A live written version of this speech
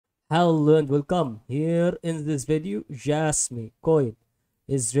Hello and welcome. Here in this video, JASMY coin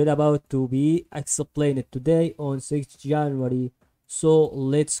is really about to be explained today on 6th January. So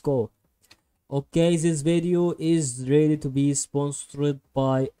let's go. Okay, this video is ready to be sponsored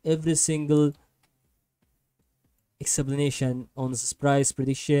by every single explanation on this price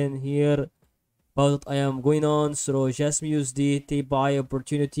prediction here about what I am going on. So JASMY USD buy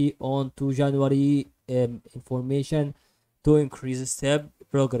opportunity on 2 January information to increase step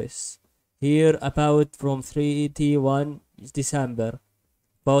progress here about from 381 December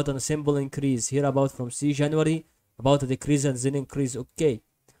about a simple increase here about from 3 January about a decrease and then increase. Okay,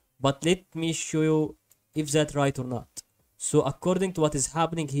 but let me show you if that right or not. So according to what is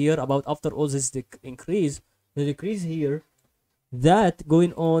happening here about after all this increase, the decrease here that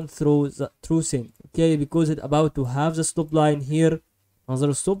going on through the true thing, okay, because it's about to have the stop line here,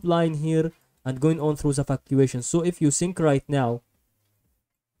 another stop line here, and going on through the fluctuation. So if you think right now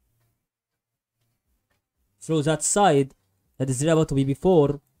through that side that is about to be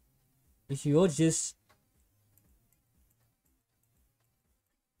before, if you just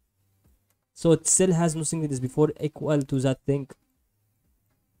so it still has nothing that is before equal to that thing.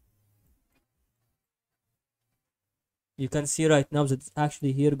 You can see right now that it's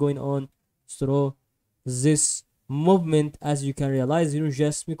actually here going on through this movement, as you can realize,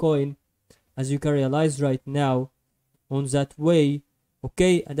 JASMY coin, as you can realize right now on that way.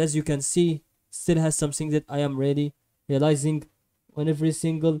 Okay, and as you can see, still has something that I am really realizing on every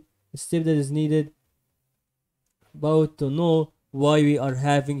single step that is needed about to know why we are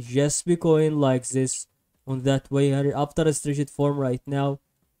having JASMY coin like this on that way after a rigid form right now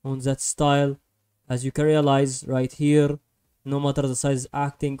on that style. As you can realize right here, no matter the size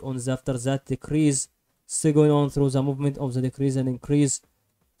acting on the after that decrease, still going on through the movement of the decrease and increase.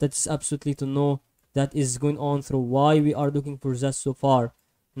 That is absolutely to know that is going on through why we are looking for that so far,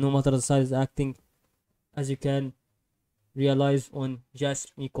 no matter the size acting, as you can realize on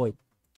JASMY coin.